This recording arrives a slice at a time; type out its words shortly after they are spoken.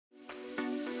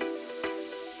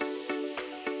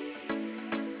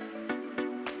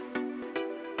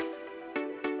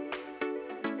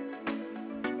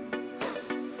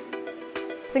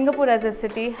Singapore as a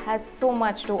city has so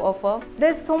much to offer.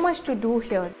 There's so much to do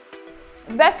here.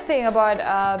 The best thing about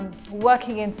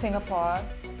working in Singapore,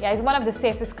 it's one of the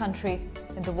safest countries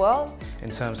in the world. In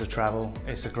terms of travel,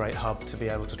 it's a great hub to be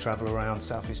able to travel around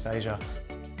Southeast Asia.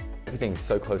 Everything's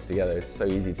so close together, it's so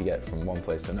easy to get from one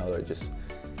place to another, it just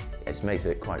makes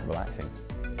it quite relaxing.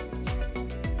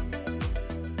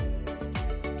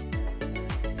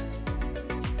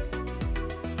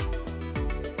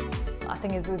 I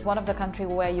think it's one of the countries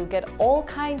where you get all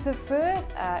kinds of food,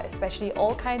 especially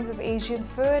all kinds of Asian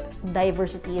food.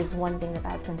 Diversity is one thing that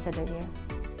I've considered here.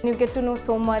 You get to know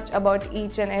so much about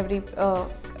each and every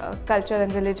culture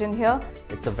and religion here.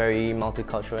 It's a very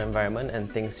multicultural environment and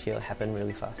things here happen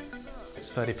really fast.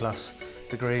 It's 30+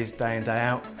 degrees day in, day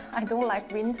out. I don't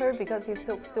like winter because it's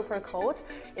super cold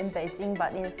in Beijing,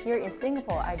 but here in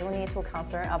Singapore, I don't need to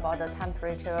concern about the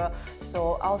temperature.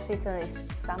 So our season is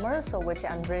summer, so which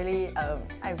I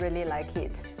really like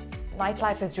it.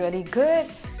 Nightlife is really good.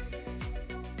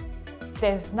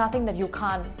 There's nothing that you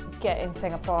can't get in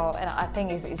Singapore, and I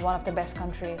think it's one of the best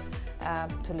countries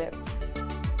to live.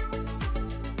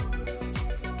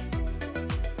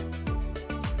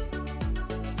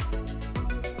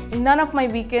 None of my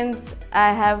weekends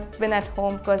I have been at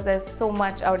home because there's so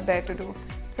much out there to do.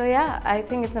 So yeah, I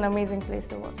think it's an amazing place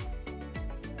to work.